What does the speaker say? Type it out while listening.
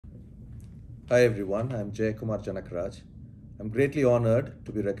Hi everyone, I'm Jeyakumar Janakaraj. I'm greatly honored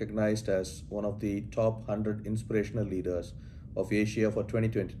to be recognized as one of the top 100 inspirational leaders of Asia for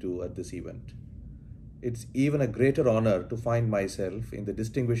 2022 at this event. It's even a greater honor to find myself in the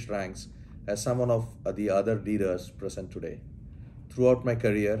distinguished ranks as someone of the other leaders present today. Throughout my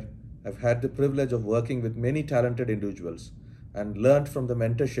career, I've had the privilege of working with many talented individuals and learned from the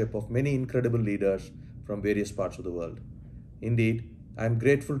mentorship of many incredible leaders from various parts of the world. Indeed, I am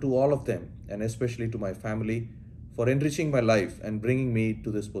grateful to all of them and especially to my family for enriching my life and bringing me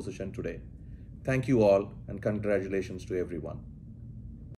to this position today. Thank you all and congratulations to everyone.